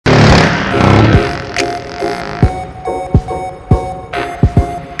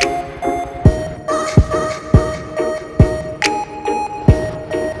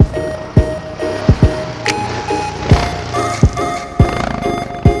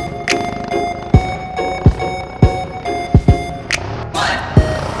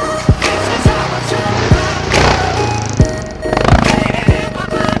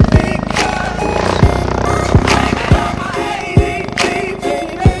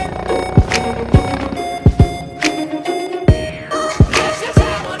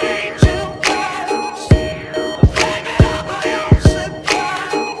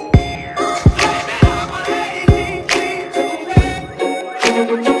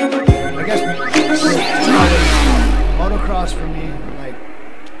I guess motocross for me, like,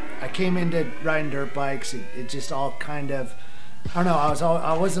 I came into riding dirt bikes. It just all kind of, I don't know.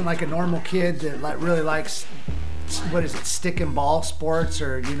 I wasn't like a normal kid that really likes, what is it, stick and ball sports,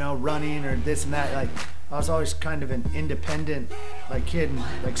 or running or this and that. Like, I was always kind of an independent like kid, and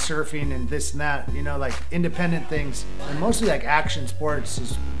like surfing and this and that, like independent things, and mostly like action sports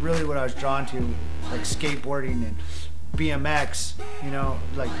is really what I was drawn to, like skateboarding and BMX,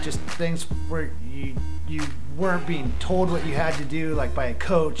 like just things where you weren't being told what you had to do, like by a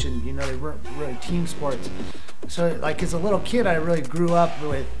coach, and they weren't really team sports. So like as a little kid, I really grew up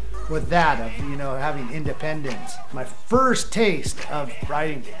with that of having independence. My first taste of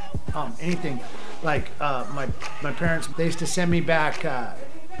riding anything, like my parents, they used to send me back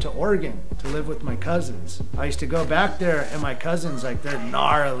to Oregon to live with my cousins. I used to go back there, and my cousins, like, they're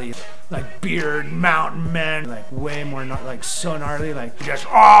gnarly, like beard mountain men, like way more like so gnarly, like just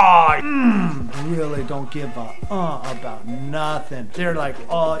really don't give a about nothing. They're like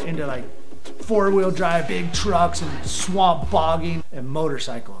all into like four-wheel drive, big trucks, and swamp bogging and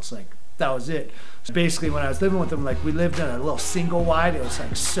motorcycles. Like, that was it. So basically, when I was living with them, like, we lived in a little single wide. It was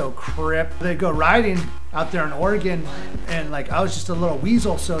like so crip. They'd go riding out there in Oregon, and like I was just a little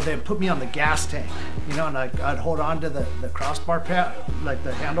weasel, so they'd put me on the gas tank, and like I'd hold on to the crossbar pad, like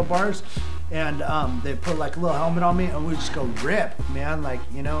the handlebars, and they'd put like a little helmet on me, and we'd just go rip, man, like,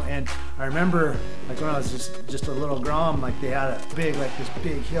 and I remember like when I was just a little grom, like they had this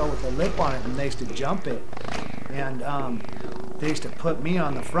big hill with a lip on it, and they used to jump it, and they used to put me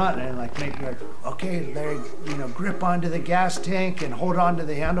on the front and like make me like, okay, Larry, grip onto the gas tank and hold on to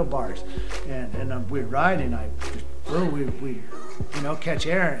the handlebars, and we'd ride, and I we'd catch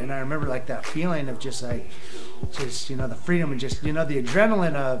air, and I remember like that feeling of just the freedom, and just the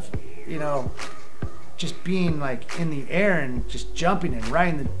adrenaline of just being like in the air and just jumping and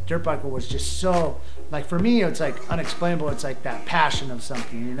riding the dirt bike was just so, like, for me it's like unexplainable. It's like that passion of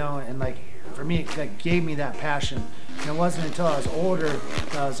something, and like for me it like gave me that passion. And it wasn't until I was older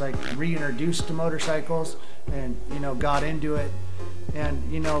that I was like reintroduced to motorcycles and got into it, and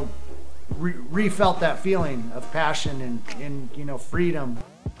re-felt that feeling of passion and freedom.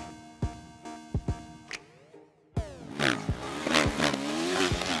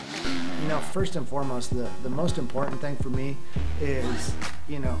 First and foremost, the most important thing for me is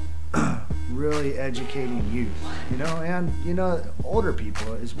really educating youth, and older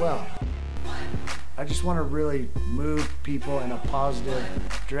people as well. I just want to really move people in a positive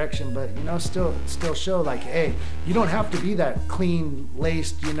direction, but still show like, hey, you don't have to be that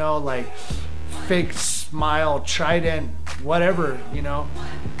clean-laced, like fake smile, trident, whatever,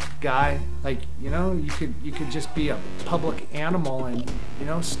 guy. Like, you could just be a public animal and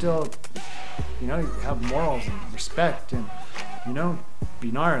still have morals and respect and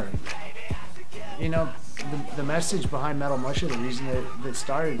be gnarly. The message behind Metal Mulisha, the reason that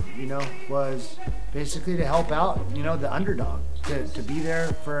started, was basically to help out, the underdog, to be there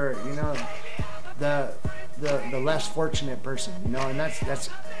for, the less fortunate person, and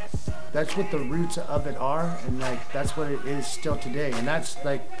that's what the roots of it are, and like that's what it is still today, and that's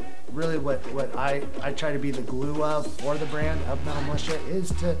like really what I try to be the glue of for the brand of Metal Mulisha,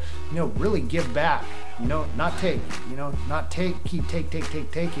 is to really give back, not take, keep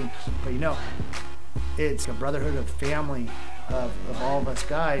taking, but it's a brotherhood of family of all of us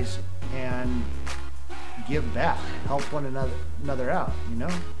guys, and give back, help one another out,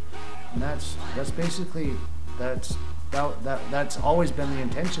 and that's basically that's always been the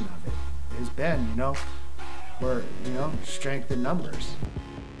intention of it, has been, for strength in numbers.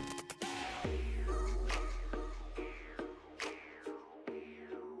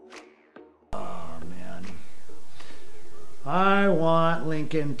 Oh man, I want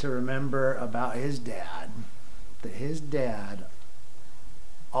Lincoln to remember about his dad, that his dad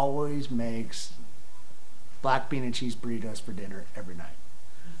always makes black bean and cheese burritos for dinner every night.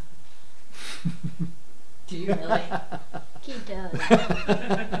 Do you really? He does.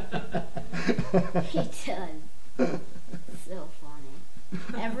 He does. It's so funny.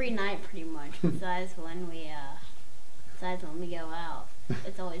 Every night, pretty much. Besides when we go out,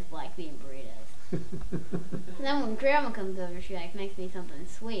 it's always black bean burritos. And then when Grandma comes over, she like makes me something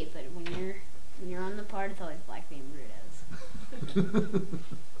sweet. But when you're on the part, it's always black bean burritos.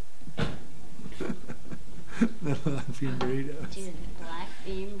 The black bean burritos. Dude, black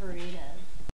bean burritos.